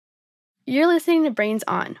You're listening to Brains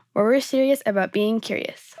On, where we're serious about being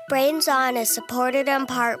curious. Brains On is supported in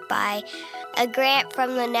part by a grant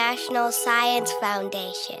from the National Science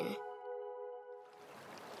Foundation.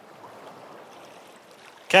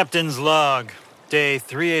 Captain's log, day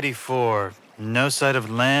 384. No sight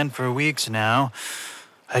of land for weeks now.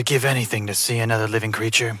 I'd give anything to see another living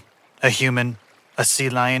creature. A human, a sea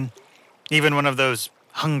lion, even one of those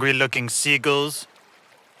hungry-looking seagulls.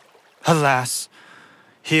 Alas,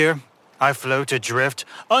 here I float adrift,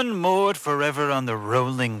 unmoored forever on the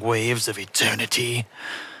rolling waves of eternity.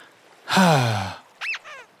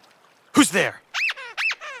 Who's there?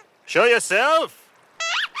 Show yourself!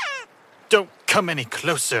 Don't come any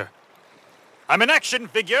closer. I'm an action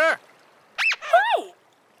figure! Hi!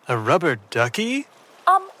 A rubber ducky?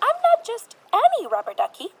 I'm not just any rubber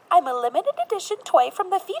ducky. I'm a limited edition toy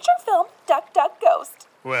from the feature film Duck, Duck, Ghost.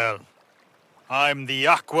 Well, I'm the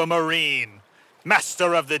Aquamarine,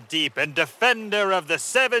 master of the deep and defender of the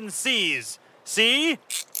seven seas. See?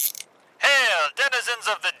 Hail, denizens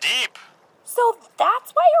of the deep! So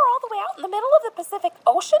that's why you're all the way out in the middle of the Pacific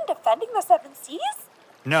Ocean defending the seven seas?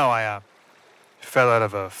 No, I fell out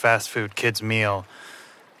of a fast food kid's meal,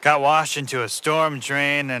 got washed into a storm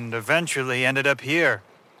drain, and eventually ended up here,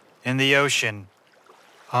 in the ocean.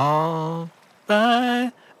 All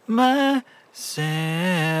by myself.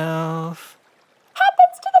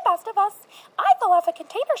 Happens to the best of us. I fell off a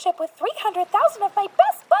container ship with 300,000 of my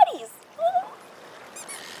best buddies.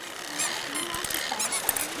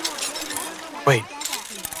 Wait,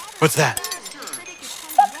 what's that?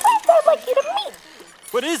 Some friends I'd like you to meet.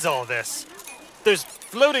 What is all this? There's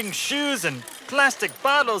floating shoes and plastic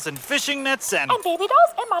bottles and fishing nets and baby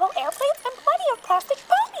dolls and model airplanes and plenty of plastic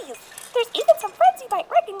ponies. There's even some friends you might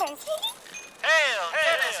recognize. Hail,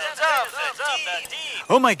 denizens of the deep!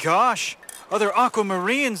 Oh my gosh! Other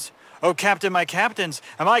Aquamarines! Oh, Captain, my captains,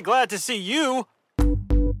 am I glad to see you!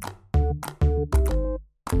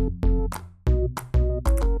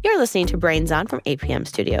 You're listening to Brains On from APM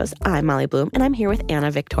Studios. I'm Molly Bloom, and I'm here with Anna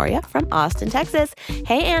Victoria from Austin, Texas.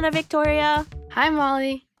 Hey, Anna Victoria. Hi,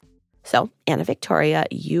 Molly. So, Anna Victoria,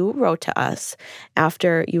 you wrote to us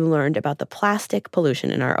after you learned about the plastic pollution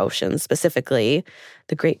in our oceans, specifically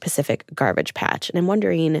the Great Pacific Garbage Patch. And I'm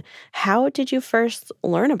wondering, how did you first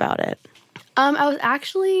learn about it? I was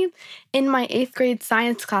actually in my 8th grade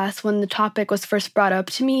science class when the topic was first brought up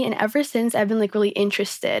to me, and ever since I've been really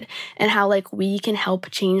interested in how we can help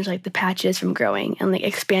change the patches from growing and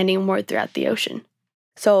expanding more throughout the ocean.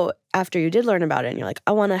 So after you did learn about it and you're like,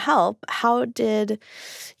 I want to help, how did,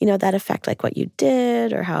 that affect what you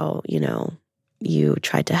did or how, you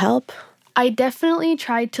tried to help? I definitely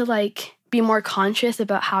tried to be more conscious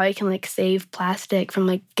about how I can save plastic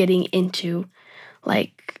from getting into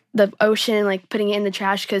the ocean, putting it in the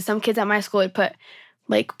trash, because some kids at my school would put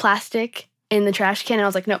plastic in the trash can, and I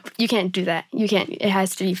was like, no, you can't do that. You can't. It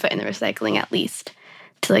has to be put in the recycling at least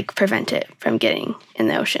to prevent it from getting in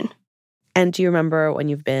the ocean. And do you remember when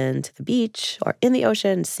you've been to the beach or in the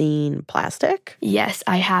ocean seen plastic? Yes,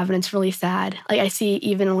 I have, and it's really sad. I see it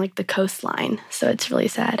even on the coastline, so it's really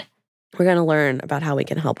sad. We're going to learn about how we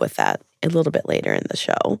can help with that a little bit later in the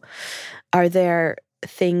show. Are there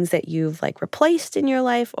things that you've replaced in your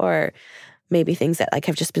life, or maybe things that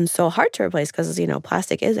have just been so hard to replace because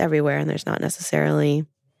plastic is everywhere and there's not necessarily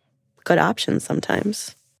good options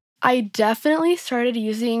sometimes? I definitely started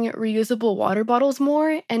using reusable water bottles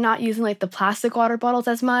more and not using the plastic water bottles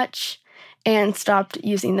as much, and stopped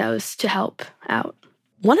using those to help out.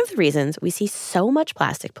 One of the reasons we see so much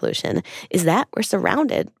plastic pollution is that we're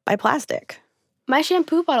surrounded by plastic. My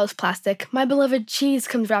shampoo bottle is plastic. My beloved cheese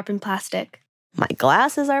comes wrapped in plastic. My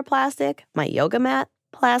glasses are plastic. My yoga mat,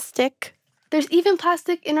 plastic. There's even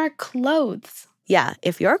plastic in our clothes. Yeah,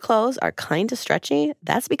 if your clothes are kind of stretchy,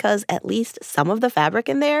 that's because at least some of the fabric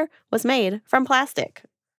in there was made from plastic.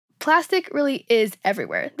 Plastic really is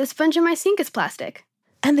everywhere. The sponge in my sink is plastic.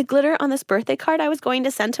 And the glitter on this birthday card I was going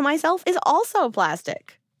to send to myself is also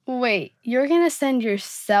plastic. Wait, you're going to send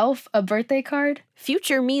yourself a birthday card?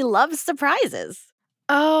 Future me loves surprises.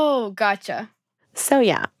 Oh, gotcha. So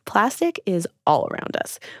yeah, plastic is all around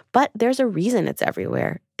us, but there's a reason it's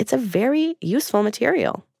everywhere. It's a very useful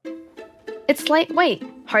material. It's lightweight,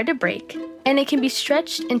 hard to break, and it can be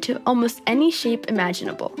stretched into almost any shape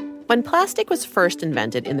imaginable. When plastic was first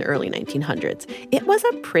invented in the early 1900s, it was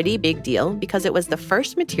a pretty big deal because it was the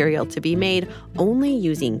first material to be made only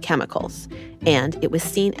using chemicals. And it was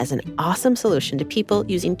seen as an awesome solution to people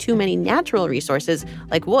using too many natural resources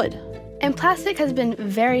like wood. And plastic has been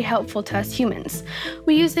very helpful to us humans.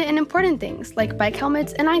 We use it in important things like bike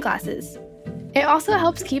helmets and eyeglasses. It also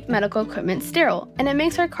helps keep medical equipment sterile, and it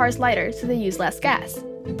makes our cars lighter so they use less gas.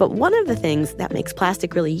 But one of the things that makes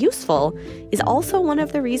plastic really useful is also one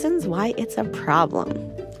of the reasons why it's a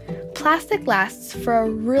problem. Plastic lasts for a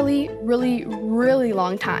really, really, really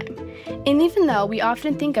long time. And even though we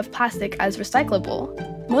often think of plastic as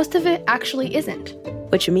recyclable, most of it actually isn't.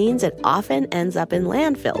 Which means it often ends up in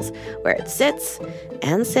landfills, where it sits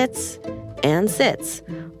and sits and sits.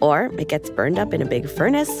 Or it gets burned up in a big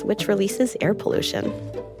furnace, which releases air pollution.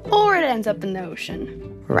 Or it ends up in the ocean.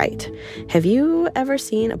 Right. Have you ever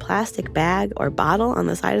seen a plastic bag or bottle on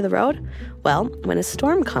the side of the road? Well, when a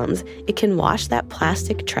storm comes, it can wash that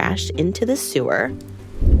plastic trash into the sewer.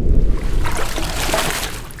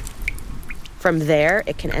 From there,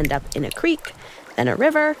 it can end up in a creek, then a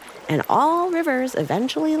river, and all rivers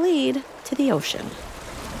eventually lead to the ocean.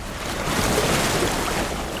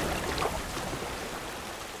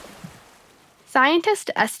 Scientists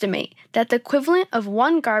estimate that the equivalent of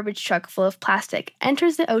one garbage truck full of plastic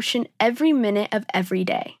enters the ocean every minute of every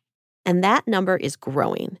day. And that number is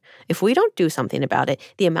growing. If we don't do something about it,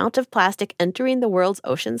 the amount of plastic entering the world's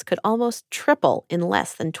oceans could almost triple in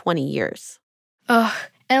less than 20 years. Ugh,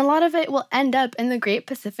 and a lot of it will end up in the Great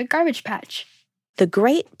Pacific Garbage Patch. The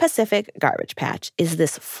Great Pacific Garbage Patch is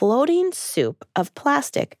this floating soup of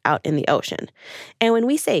plastic out in the ocean. And when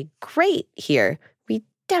we say great here, we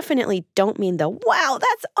definitely don't mean the wow,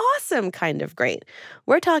 that's awesome kind of great.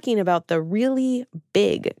 We're talking about the really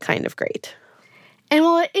big kind of great. And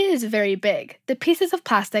while it is very big, the pieces of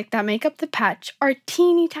plastic that make up the patch are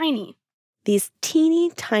teeny tiny. These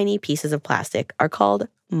teeny tiny pieces of plastic are called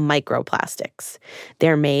microplastics.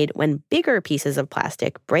 They're made when bigger pieces of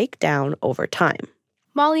plastic break down over time.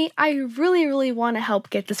 Molly, I really, really want to help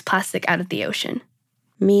get this plastic out of the ocean.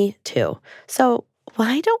 Me too. So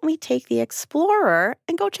why don't we take the Explorer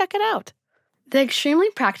and go check it out? The extremely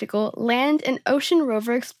practical Land and Ocean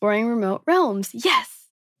Rover Exploring Remote Realms. Yes!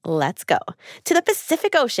 Let's go to the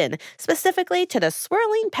Pacific Ocean, specifically to the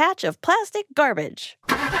swirling patch of plastic garbage.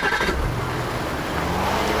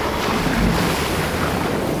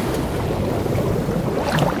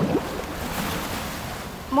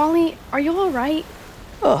 Molly, are you all right?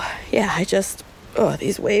 Oh, yeah,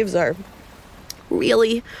 these waves are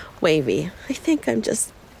really wavy. I think I'm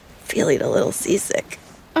just feeling a little seasick.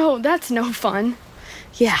 Oh, that's no fun.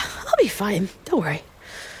 Yeah, I'll be fine. Don't worry.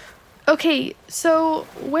 Okay, so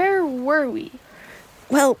where were we?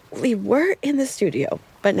 Well, we were in the studio,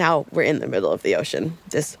 but now we're in the middle of the ocean.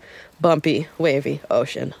 This bumpy, wavy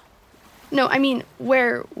ocean. No, I mean,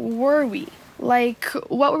 where were we? Like,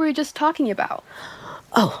 what were we just talking about?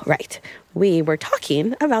 Oh, right. We were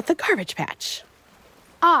talking about the garbage patch.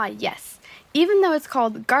 Ah, yes. Even though it's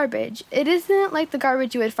called garbage, it isn't like the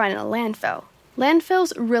garbage you would find in a landfill.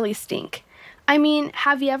 Landfills really stink. I mean,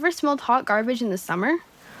 have you ever smelled hot garbage in the summer?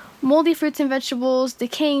 Moldy fruits and vegetables,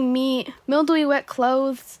 decaying meat, mildewy wet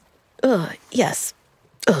clothes. Ugh, yes.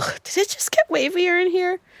 Ugh, did it just get wavier in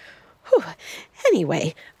here? Whew.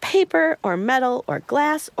 Anyway, paper or metal or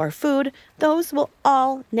glass or food, those will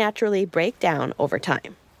all naturally break down over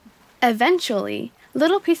time. Eventually,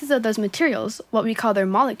 little pieces of those materials, what we call their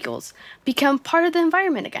molecules, become part of the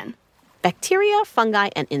environment again. Bacteria, fungi,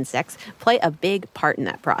 and insects play a big part in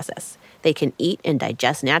that process. They can eat and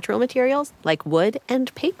digest natural materials like wood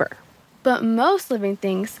and paper. But most living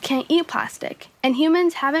things can't eat plastic, and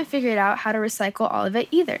humans haven't figured out how to recycle all of it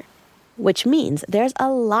either. Which means there's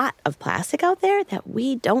a lot of plastic out there that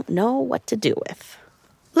we don't know what to do with.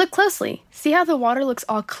 Look closely. See how the water looks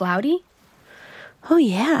all cloudy? Oh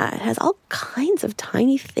yeah, it has all kinds of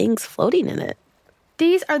tiny things floating in it.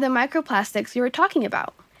 These are the microplastics you were talking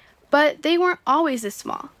about. But they weren't always this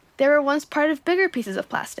small. They were once part of bigger pieces of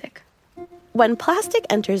plastic. When plastic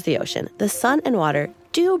enters the ocean, the sun and water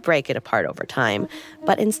do break it apart over time,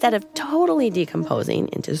 but instead of totally decomposing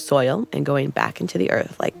into soil and going back into the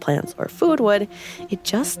earth like plants or food would, it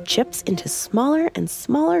just chips into smaller and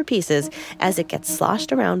smaller pieces as it gets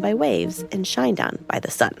sloshed around by waves and shined on by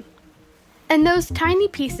the sun. And those tiny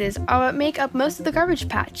pieces are what make up most of the garbage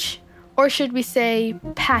patch. Or should we say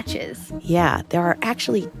patches? Yeah, there are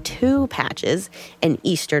actually 2 patches, an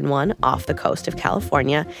eastern one off the coast of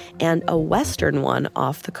California and a western one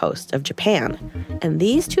off the coast of Japan. And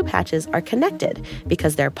these 2 patches are connected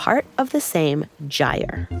because they're part of the same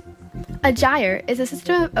gyre. A gyre is a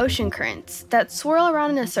system of ocean currents that swirl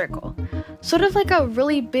around in a circle, sort of like a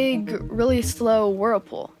really big, really slow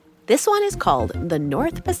whirlpool. This one is called the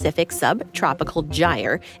North Pacific Subtropical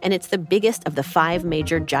Gyre, and it's the biggest of the 5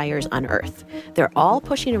 major gyres on Earth. They're all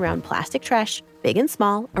pushing around plastic trash, big and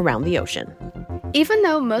small, around the ocean. Even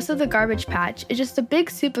though most of the garbage patch is just a big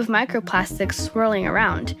soup of microplastics swirling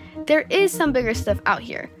around, there is some bigger stuff out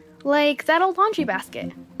here, like that old laundry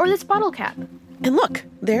basket or this bottle cap. And look,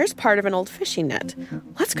 there's part of an old fishing net.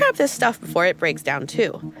 Let's grab this stuff before it breaks down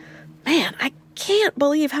too. Man, I can't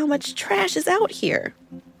believe how much trash is out here.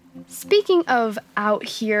 Speaking of out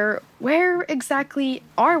here, where exactly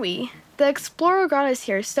are we? The explorer got us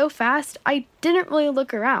here so fast, I didn't really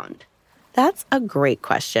look around. That's a great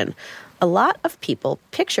question. A lot of people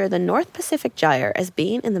picture the North Pacific Gyre as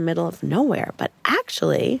being in the middle of nowhere, but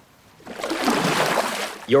actually...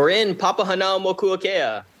 You're in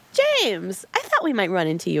Papahanaumokuakea. James, I thought we might run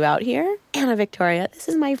into you out here. Anna Victoria, this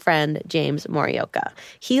is my friend, James Morioka.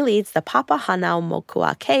 He leads the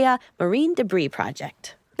Papahanaumokuakea Marine Debris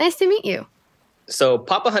Project. Nice to meet you. So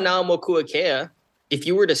Papahanaumokuakea, if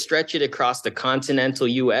you were to stretch it across the continental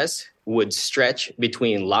U.S., would stretch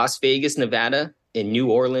between Las Vegas, Nevada, and New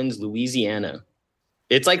Orleans, Louisiana.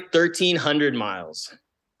 It's like 1,300 miles.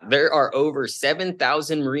 There are over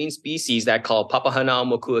 7,000 marine species that call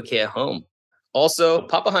Papahanaumokuakea home. Also,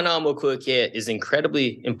 Papahanaumokuakea is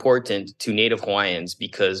incredibly important to Native Hawaiians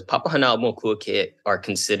because Papahanaumokuakea are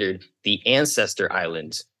considered the ancestor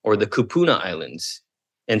islands or the Kupuna Islands.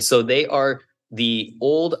 And so they are the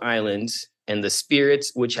old islands and the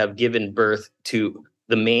spirits which have given birth to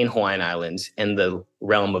the main Hawaiian Islands and the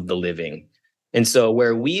realm of the living. And so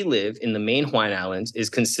where we live in the main Hawaiian Islands is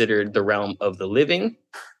considered the realm of the living.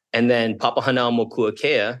 And then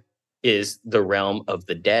Papahanaumokuakea is the realm of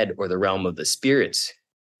the dead or the realm of the spirits.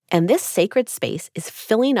 And this sacred space is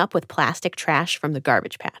filling up with plastic trash from the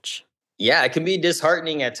garbage patch. Yeah, it can be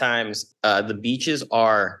disheartening at times. The beaches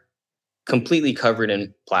are completely covered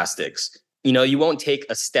in plastics. You know, you won't take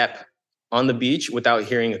a step on the beach without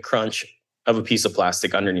hearing a crunch of a piece of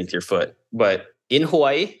plastic underneath your foot. But in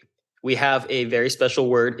Hawaii, we have a very special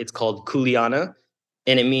word. It's called kuleana,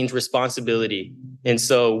 and it means responsibility. And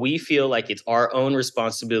so we feel like it's our own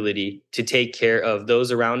responsibility to take care of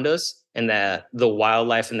those around us and the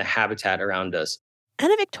wildlife and the habitat around us.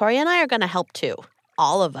 Anna Victoria and I are going to help too.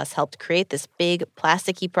 All of us helped create this big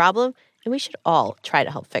plasticky problem, and we should all try to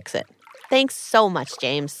help fix it. Thanks so much,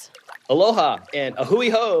 James. Aloha and a hui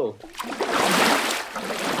ho.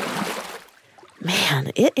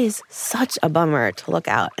 Man, it is such a bummer to look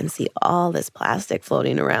out and see all this plastic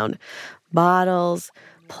floating around. Bottles,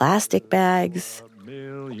 plastic bags. A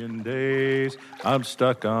million days, I'm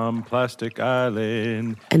stuck on Plastic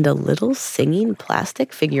Island. And a little singing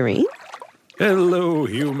plastic figurine. Hello,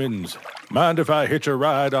 humans. Mind if I hitch a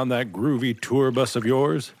ride on that groovy tour bus of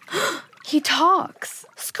yours? He talks.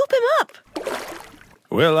 Scoop him up.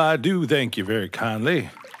 Well, I do thank you very kindly.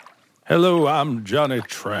 Hello, I'm Johnny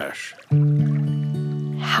Trash.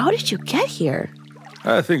 How did you get here?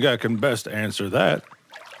 I think I can best answer that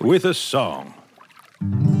with a song.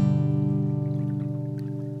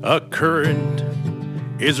 A current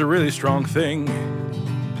is a really strong thing,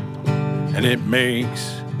 and it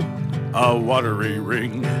makes a watery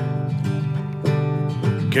ring.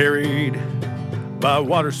 Carried by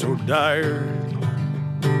water so dire,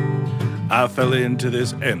 I fell into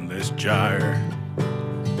this endless gyre.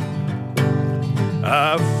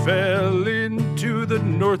 I fell into the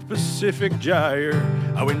North Pacific Gyre.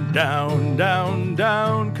 I went down, down,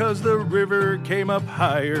 down, 'cause the river came up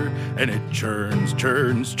higher, and it churns,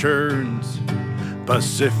 churns, churns.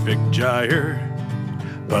 Pacific Gyre,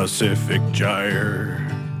 Pacific Gyre.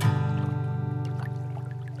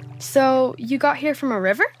 So you got here from a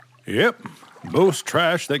river? Yep, most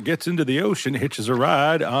trash that gets into the ocean hitches a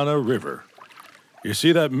ride on a river. You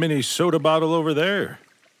see that mini soda bottle over there?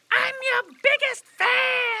 I'm your biggest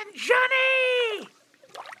fan, Johnny!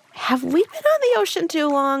 Have we been on the ocean too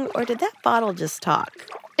long, or did that bottle just talk?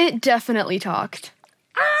 It definitely talked.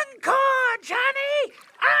 Encore, Johnny!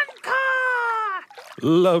 Encore!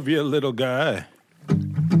 Love you, little guy.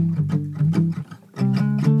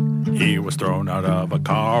 He was thrown out of a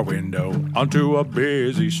car window onto a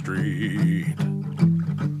busy street.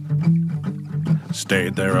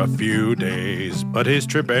 Stayed there a few days, but his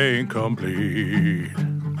trip ain't complete.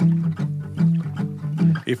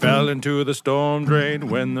 He fell into the storm drain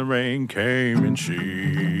when the rain came in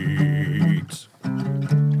sheets.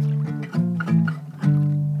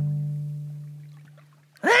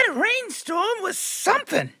 That rainstorm was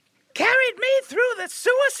something. Carried me through the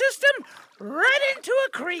sewer system right into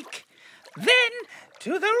a creek. Then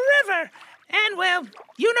to the river. And, well,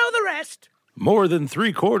 you know the rest. More than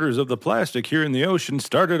 3/4 of the plastic here in the ocean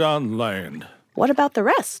started on land. What about the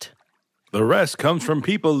rest? The rest comes from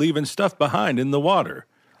people leaving stuff behind in the water,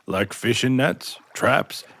 like fishing nets,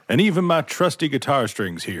 traps, and even my trusty guitar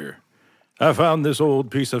strings here. I found this old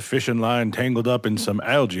piece of fishing line tangled up in some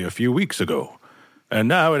algae a few weeks ago, and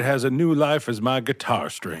now it has a new life as my guitar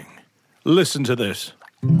string. Listen to this.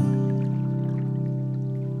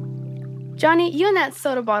 Johnny, you and that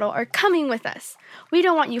soda bottle are coming with us. We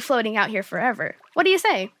don't want you floating out here forever. What do you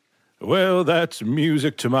say? Well, that's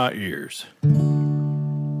music to my ears.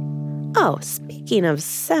 Oh, speaking of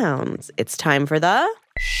sounds, it's time for the...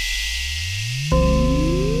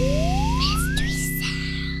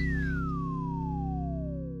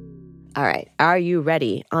 All right, are you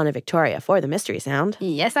ready, Anna Victoria, for the mystery sound?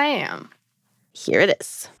 Yes, I am. Here it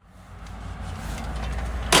is.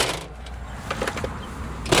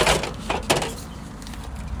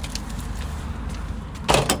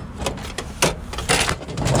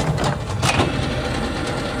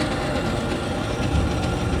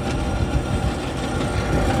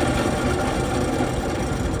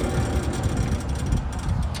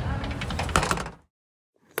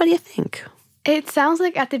 What do you think? It sounds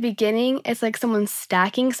like at the beginning, it's like someone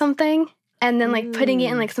stacking something and then like putting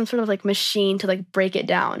it in like some sort of like machine to like break it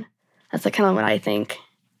down. That's like kind of what I think.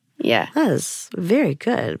 Yeah. That is very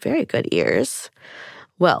good. Very good ears.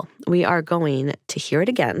 Well, we are going to hear it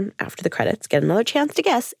again after the credits, get another chance to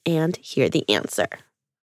guess, and hear the answer.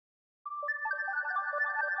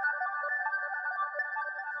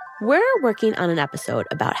 We're working on an episode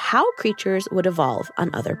about how creatures would evolve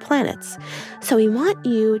on other planets. So we want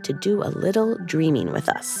you to do a little dreaming with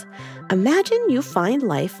us. Imagine you find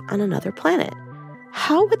life on another planet.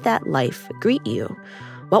 How would that life greet you?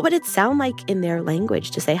 What would it sound like in their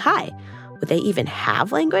language to say hi? Would they even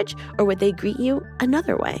have language, or would they greet you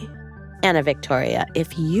another way? Anna Victoria,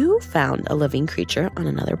 if you found a living creature on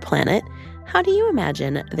another planet, how do you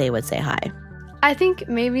imagine they would say hi? I think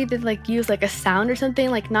maybe they'd like use like a sound or something,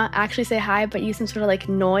 like not actually say hi, but use some sort of like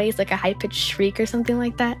noise, like a high-pitched shriek or something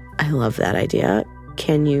like that. I love that idea.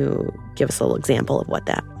 Can you give us a little example of what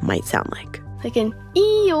that might sound like? Like an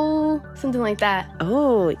ee-oh, something like that.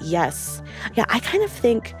 Oh, yes. Yeah, I kind of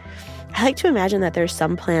think, I like to imagine that there's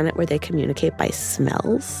some planet where they communicate by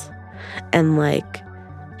smells, and like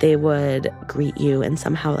they would greet you and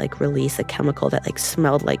somehow like release a chemical that like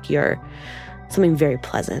smelled like you're something very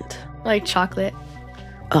pleasant. Like chocolate.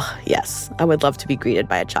 Oh, yes. I would love to be greeted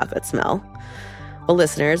by a chocolate smell. Well,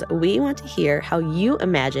 listeners, we want to hear how you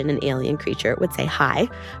imagine an alien creature would say hi.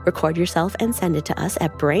 Record yourself and send it to us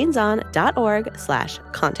at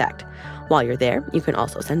brainson.org/contact. While you're there, you can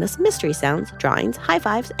also send us mystery sounds, drawings, high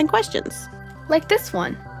fives, and questions. Like this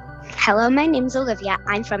one. Hello, my name's Olivia.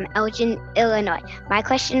 I'm from Elgin, Illinois. My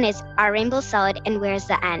question is, are rainbows solid and where's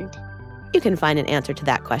the end? You can find an answer to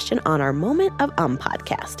that question on our Moment of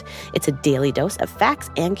podcast. It's a daily dose of facts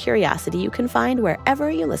and curiosity you can find wherever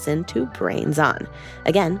you listen to Brains On.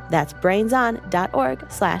 Again, that's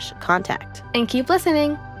brainson.org/contact. And keep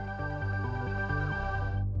listening.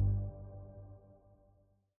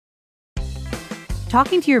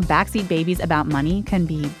 Talking to your backseat babies about money can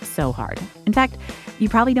be so hard. In fact, you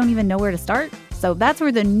probably don't even know where to start. So that's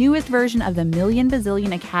where the newest version of the Million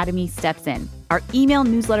Bazillion Academy steps in, our email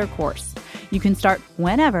newsletter course. You can start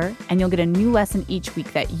whenever, and you'll get a new lesson each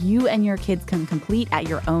week that you and your kids can complete at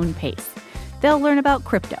your own pace. They'll learn about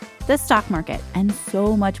crypto, the stock market, and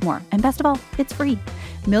so much more. And best of all, it's free.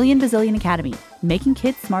 Million Bazillion Academy, making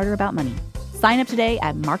kids smarter about money. Sign up today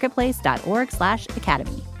at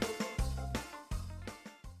marketplace.org/academy.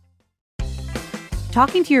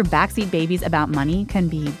 Talking to your backseat babies about money can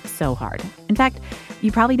be so hard. In fact, you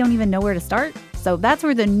probably don't even know where to start. So that's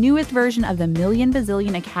where the newest version of the Million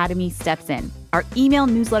Bazillion Academy steps in, our email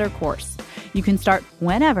newsletter course. You can start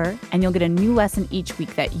whenever, and you'll get a new lesson each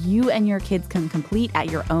week that you and your kids can complete at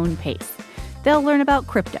your own pace. They'll learn about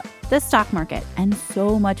crypto, the stock market, and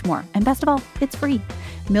so much more. And best of all, it's free.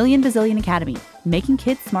 Million Bazillion Academy, making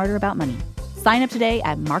kids smarter about money. Sign up today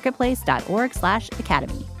at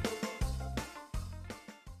marketplace.org/academy.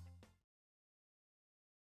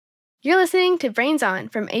 You're listening to Brains On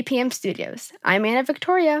from APM Studios. I'm Anna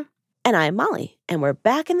Victoria. And I'm Molly, and we're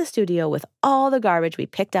back in the studio with all the garbage we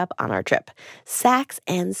picked up on our trip. Sacks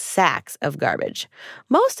and sacks of garbage.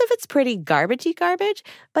 Most of it's pretty garbagey garbage,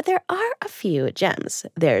 but there are a few gems.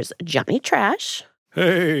 There's Johnny Trash.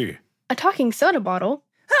 Hey. A talking soda bottle.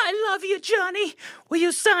 I love you, Johnny. Will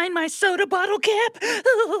you sign my soda bottle cap?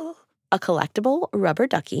 A collectible rubber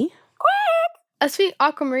ducky. Quack! A sweet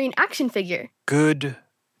aquamarine action figure. Good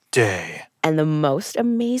day. And the most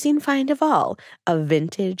amazing find of all, a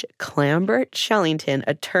vintage Clambert Shellington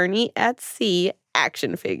attorney at sea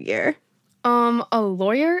action figure. A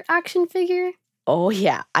lawyer action figure? Oh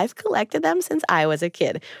yeah, I've collected them since I was a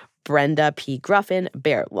kid. Brenda P. Gruffin,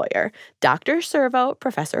 bear lawyer. Dr. Servo,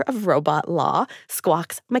 professor of robot law.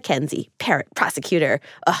 Squawks McKenzie, parrot prosecutor.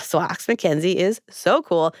 Squawks McKenzie is so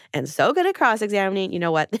cool and so good at cross-examining. You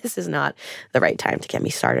know what? This is not the right time to get me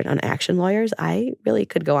started on action lawyers. I really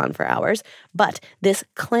could go on for hours. But this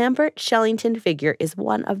Clambert Shellington figure is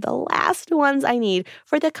one of the last ones I need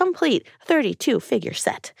for the complete 32-figure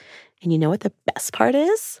set. And you know what the best part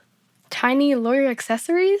is? Tiny lawyer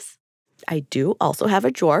accessories? I do also have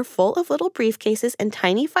a drawer full of little briefcases and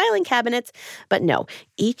tiny filing cabinets, but no,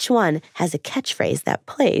 each one has a catchphrase that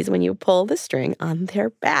plays when you pull the string on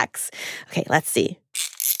their backs. Okay, let's see.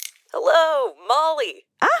 Hello, Molly.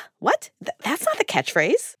 What? That's not a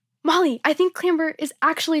catchphrase. Molly, I think Clambert is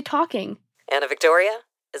actually talking. Anna Victoria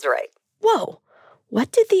is right. Whoa,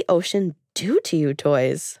 what did the ocean do to you,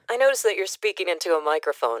 toys? I noticed that you're speaking into a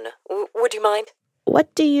microphone. Would you mind?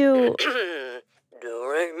 What do you... Do,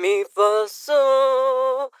 re, mi, fa,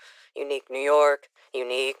 sol. Unique New York,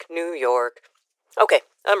 unique New York. Okay,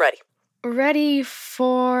 I'm ready. Ready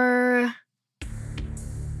for...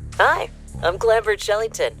 Hi, I'm Clambert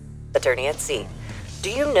Shellington, attorney at sea.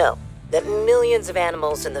 Do you know that millions of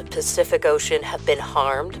animals in the Pacific Ocean have been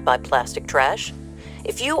harmed by plastic trash?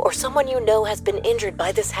 If you or someone you know has been injured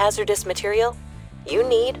by this hazardous material, you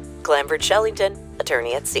need Clambert Shellington,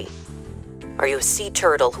 attorney at sea. Are you a sea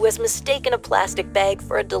turtle who has mistaken a plastic bag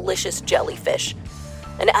for a delicious jellyfish?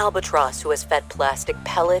 An albatross who has fed plastic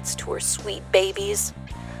pellets to her sweet babies?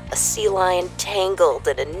 A sea lion tangled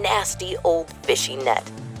in a nasty old fishing net?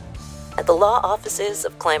 At the law offices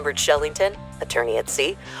of Clambert Shellington, attorney at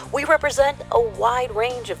sea, we represent a wide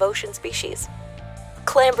range of ocean species.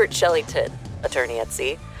 Clambert Shellington, attorney at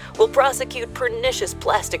sea, will prosecute pernicious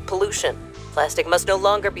plastic pollution. Plastic must no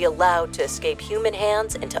longer be allowed to escape human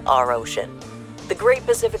hands into our ocean. The Great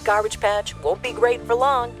Pacific Garbage Patch won't be great for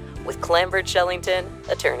long with Clambert Shellington,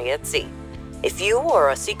 attorney at sea. If you or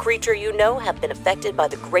a sea creature you know have been affected by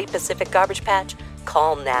the Great Pacific Garbage Patch,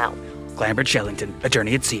 call now. Clambert Shellington,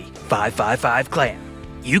 attorney at sea, 555-CLAM.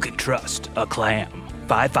 You can trust a clam.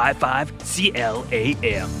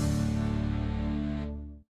 555-CLAM.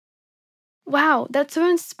 Wow, that's so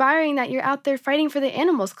inspiring that you're out there fighting for the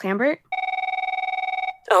animals, Clambert.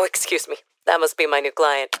 Oh, excuse me. That must be my new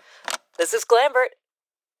client. This is Clambert.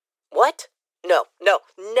 What? No,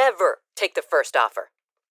 never take the first offer.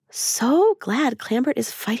 So glad Clambert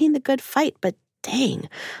is fighting the good fight, but dang,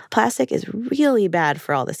 plastic is really bad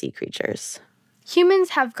for all the sea creatures.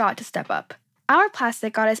 Humans have got to step up. Our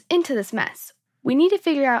plastic got us into this mess. We need to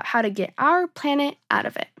figure out how to get our planet out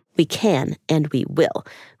of it. We can, and we will.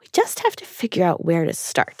 We just have to figure out where to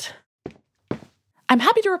start. I'm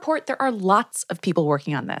happy to report there are lots of people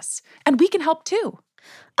working on this, and we can help too.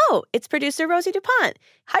 Oh, it's producer Rosie DuPont.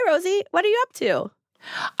 Hi, Rosie. What are you up to?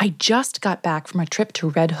 I just got back from a trip to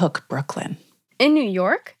Red Hook, Brooklyn. In New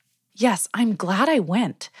York? Yes, I'm glad I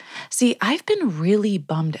went. See, I've been really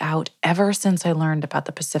bummed out ever since I learned about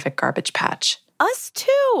the Pacific Garbage Patch. Us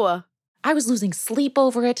too. I was losing sleep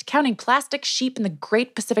over it, counting plastic sheep in the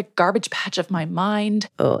Great Pacific Garbage Patch of my mind.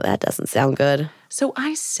 Oh, that doesn't sound good. So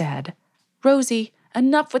I said, Rosie,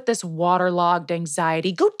 enough with this waterlogged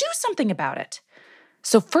anxiety. Go do something about it.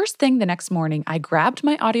 So first thing the next morning, I grabbed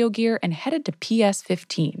my audio gear and headed to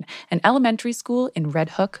PS15, an elementary school in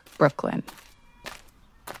Red Hook, Brooklyn.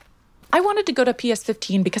 I wanted to go to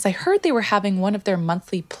PS15 because I heard they were having one of their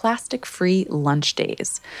monthly plastic-free lunch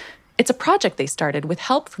days. It's a project they started with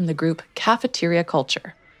help from the group Cafeteria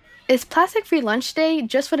Culture. Is plastic-free lunch day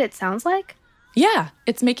just what it sounds like? Yeah,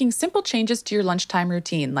 it's making simple changes to your lunchtime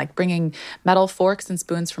routine, like bringing metal forks and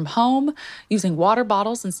spoons from home, using water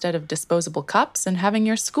bottles instead of disposable cups, and having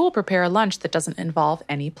your school prepare a lunch that doesn't involve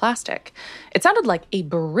any plastic. It sounded like a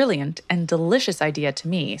brilliant and delicious idea to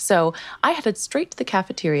me, so I headed straight to the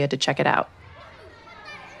cafeteria to check it out.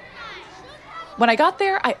 When I got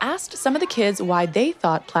there, I asked some of the kids why they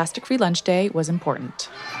thought plastic-free lunch day was important.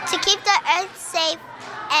 To keep the earth safe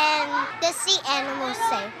and the sea animals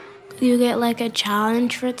safe. You get like a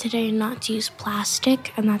challenge for today not to use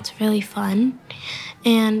plastic, and that's really fun.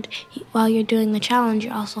 And while you're doing the challenge,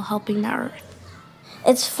 you're also helping the earth.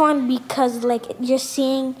 It's fun because like you're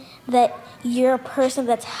seeing that you're a person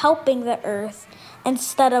that's helping the earth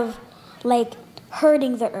instead of like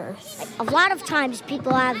hurting the earth. A lot of times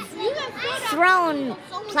people have thrown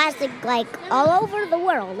plastic like all over the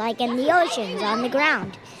world, like in the oceans, on the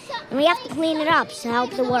ground. And we have to clean it up to help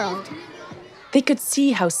the world. They could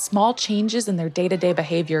see how small changes in their day-to-day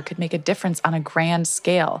behavior could make a difference on a grand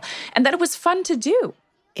scale, and that it was fun to do.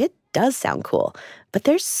 It does sound cool, but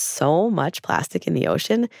there's so much plastic in the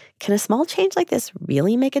ocean. Can a small change like this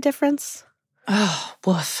really make a difference? Oh,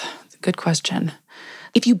 woof. Good question.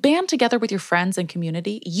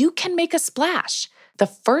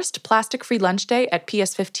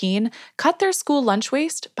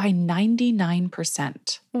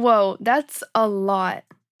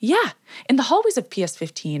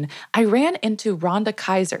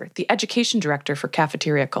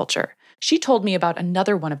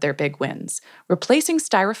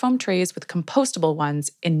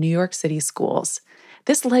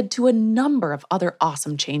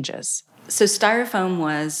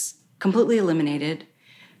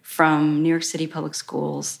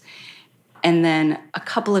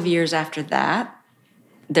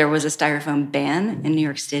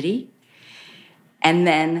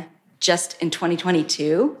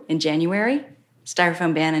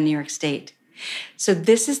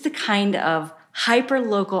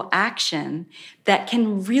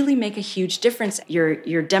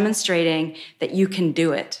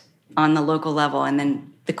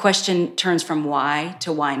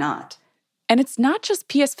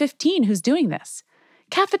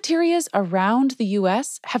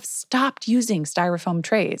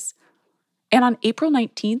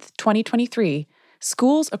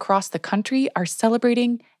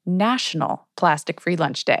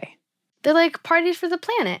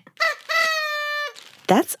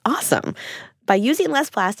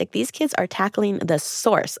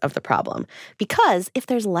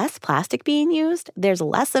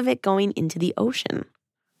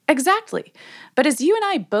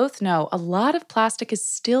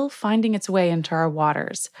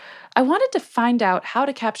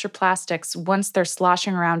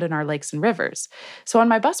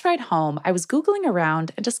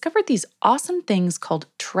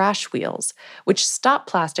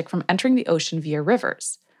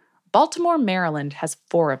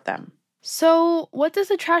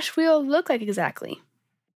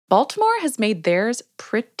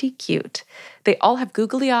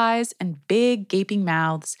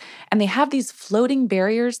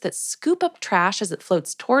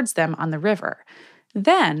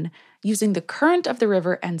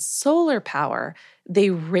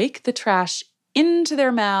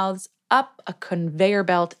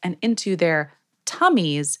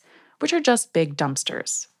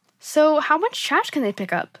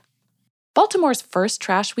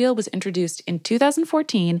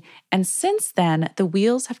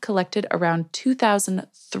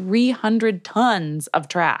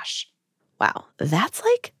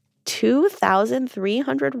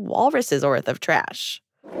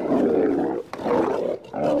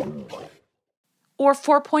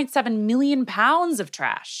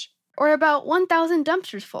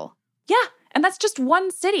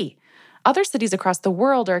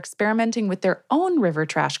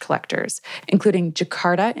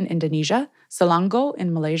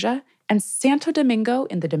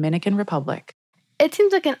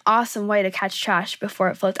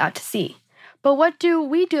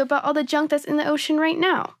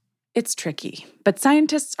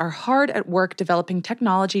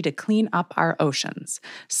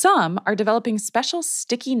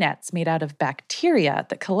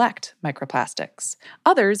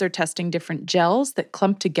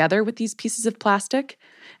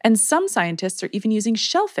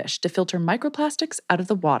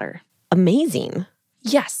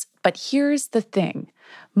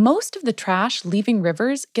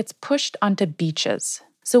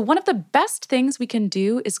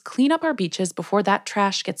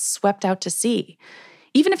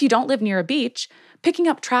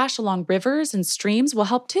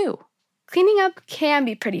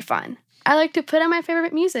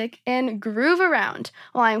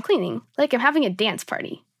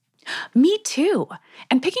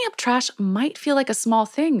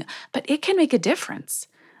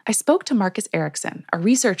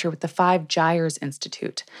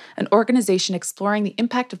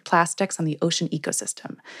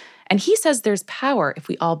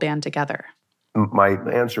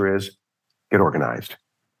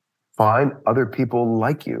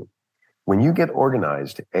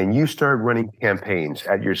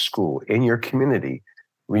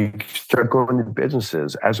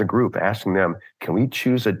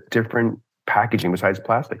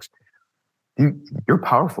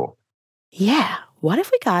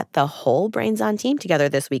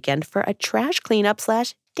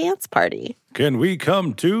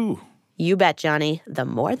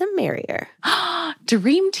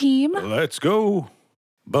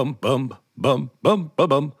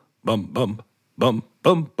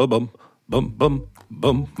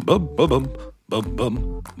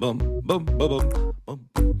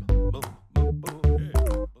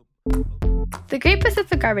 Great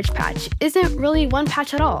Pacific Garbage Patch isn't really one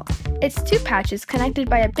patch at all. It's two patches connected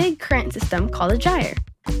by a big current system called a gyre.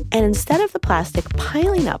 And instead of the plastic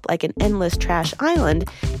piling up like an endless trash island,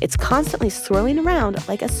 it's constantly swirling around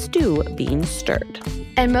like a stew being stirred.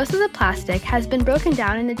 And most of the plastic has been broken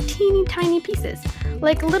down into teeny tiny pieces,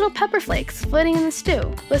 like little pepper flakes floating in the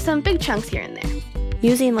stew, with some big chunks here and there.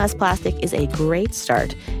 Using less plastic is a great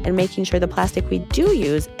start, and making sure the plastic we do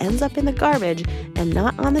use ends up in the garbage and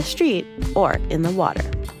not on the street or in the water.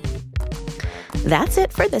 That's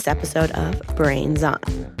it for this episode of Brains On.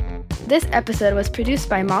 This episode was produced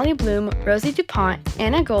by Molly Bloom, Rosie DuPont,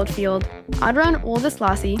 Anna Goldfield, Adron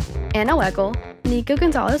Woldeslassie, Anna Weckl, Nico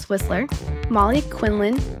Gonzalez-Whistler, Molly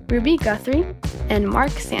Quinlan, Ruby Guthrie, and Mark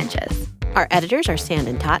Sanchez. Our editors are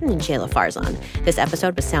Sandon Totten and Shayla Farzan. This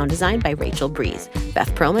episode was sound designed by Rachel Breeze.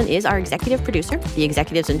 Beth Perlman is our executive producer. The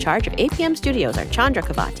executives in charge of APM Studios are Chandra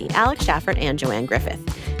Kavati, Alex Shafford, and Joanne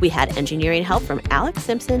Griffith. We had engineering help from Alex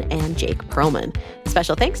Simpson and Jake Perlman.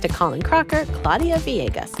 Special thanks to Colin Crocker, Claudia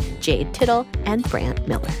Villegas, Jade Tittle, and Brant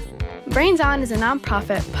Miller. Brains On is a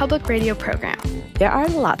nonprofit public radio program. There are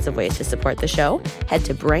lots of ways to support the show. Head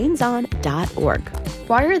to brainson.org.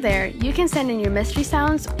 While you're there, you can send in your mystery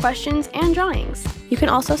sounds, questions, and drawings. You can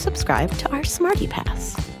also subscribe to our Smarty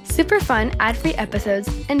Pass. Super fun ad-free episodes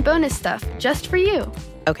and bonus stuff just for you.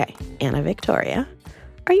 Okay, Anna Victoria,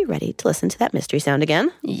 are you ready to listen to that mystery sound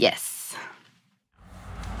again? Yes.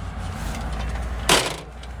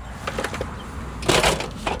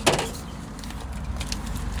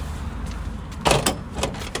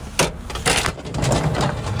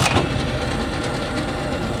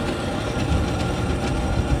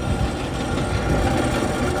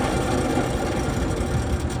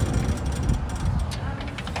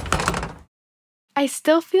 I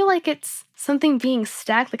still feel like it's something being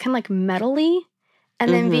stacked, like kind of like metally,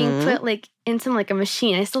 and then being put like into like a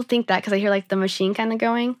machine. I still think that because I hear like the machine kind of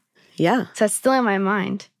going. Yeah. So it's still in my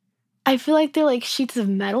mind. I feel like they're like sheets of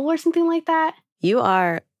metal or something like that. You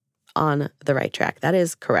are on the right track. That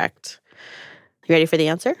is correct. You ready for the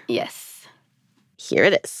answer? Yes. Here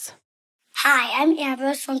it is. Hi, I'm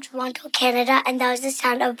Ambrose from Toronto, Canada, and that was the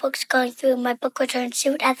sound of books going through my book return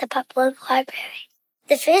chute at the public library.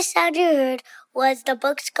 The first sound you heard was the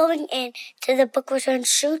books going in to the book return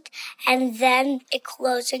chute, and then it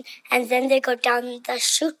closing, and then they go down the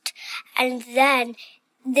chute, and then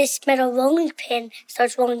this metal rolling pin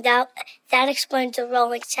starts rolling down. That explains the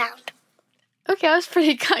rolling sound. Okay, I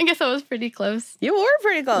guess I was pretty close. You were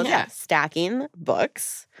pretty close. Yeah. Stacking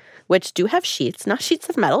books, which do have sheets, not sheets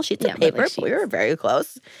of metal, sheets of paper, but we were very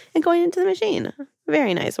close, and going into the machine.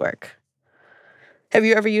 Very nice work. Have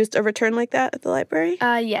you ever used a return like that at the library?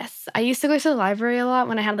 Yes. I used to go to the library a lot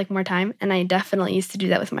when I had like more time, and I definitely used to do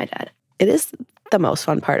that with my dad. It is the most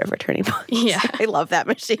fun part of returning books. Yeah. I love that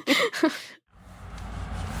machine.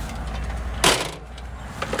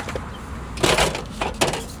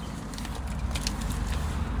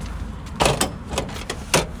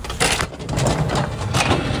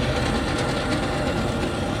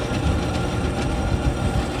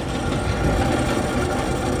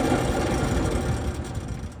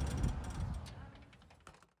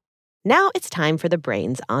 Now it's time for the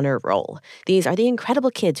Brains Honor Roll. These are the incredible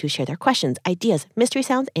kids who share their questions, ideas, mystery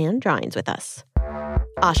sounds, and drawings with us.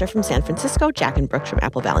 Asha from San Francisco, Jack and Brooke from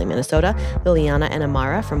Apple Valley, Minnesota, Liliana and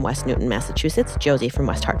Amara from West Newton, Massachusetts, Josie from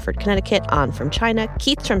West Hartford, Connecticut, An from China,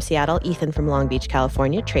 Keith from Seattle, Ethan from Long Beach,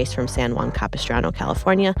 California, Trace from San Juan Capistrano,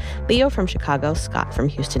 California, Leo from Chicago, Scott from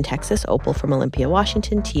Houston, Texas, Opal from Olympia,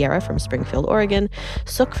 Washington, Tiara from Springfield, Oregon,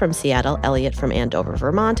 Sook from Seattle, Elliot from Andover,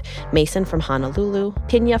 Vermont, Mason from Honolulu,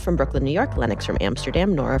 Pinya from Brooklyn, New York, Lennox from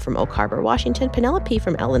Amsterdam, Nora from Oak Harbor, Washington, Penelope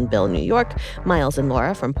from Ellenville, New York, Miles and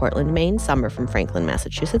Laura from Portland, Maine, Summer from Franklin,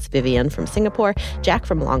 Massachusetts, Vivian from Singapore, Jack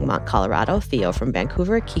from Longmont, Colorado, Theo from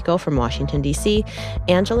Vancouver, Kiko from Washington, D.C.,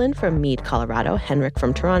 Angeline from Meade, Colorado, Henrik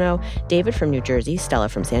from Toronto, David from New Jersey, Stella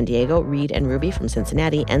from San Diego, Reed and Ruby from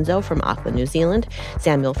Cincinnati, Enzo from Auckland, New Zealand,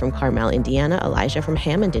 Samuel from Carmel, Indiana, Elijah from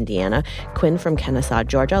Hammond, Indiana, Quinn from Kennesaw,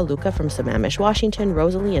 Georgia, Luca from Sammamish, Washington,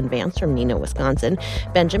 Rosalie and Vance from Neenah, Wisconsin,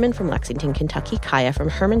 Benjamin from Lexington, Kentucky, Kaya from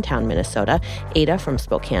Hermantown, Minnesota, Ada from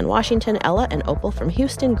Spokane, Washington, Ella and Opal from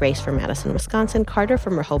Houston, Grace from Madison, Wisconsin, Carter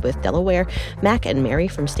from Rehoboth, Delaware, Mac and Mary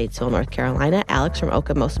from Statesville, North Carolina, Alex from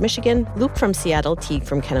Okemos, Michigan, Luke from Seattle, Teague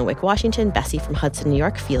from Kennewick, Washington, Bessie from Hudson, New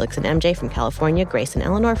York, Felix and MJ from California, Grace and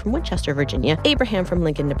Eleanor from Winchester, Virginia, Abraham from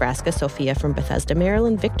Lincoln, Nebraska, Sophia from Bethesda,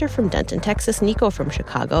 Maryland, Victor from Denton, Texas, Nico from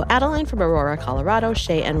Chicago, Adeline from Aurora, Colorado,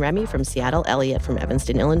 Shay and Remy from Seattle, Elliot from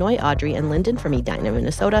Evanston, Illinois, Audrey and Lyndon from Edina,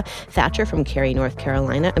 Minnesota, Thatcher from Cary, North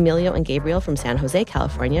Carolina, Emilio and Gabriel from San Jose,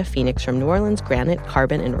 California, Phoenix from New Orleans, Granite,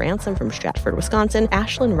 Carbon and Ransom from Stratford, Wisconsin,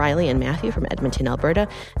 Ashlyn, Riley, and Matthew from Edmonton, Alberta,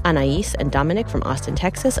 Anais and Dominic from Austin,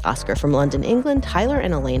 Texas, Oscar from London, England, Tyler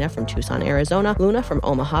and Elena from Tucson, Arizona, Luna from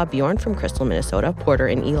Omaha, Bjorn from Crystal, Minnesota, Porter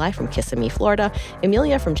and Eli from Kissimmee, Florida,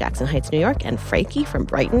 Emilia from Jackson Heights, New York, and Frankie from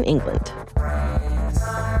Brighton, England.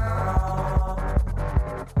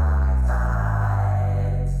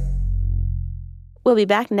 We'll be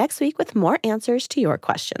back next week with more answers to your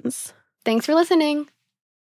questions. Thanks for listening.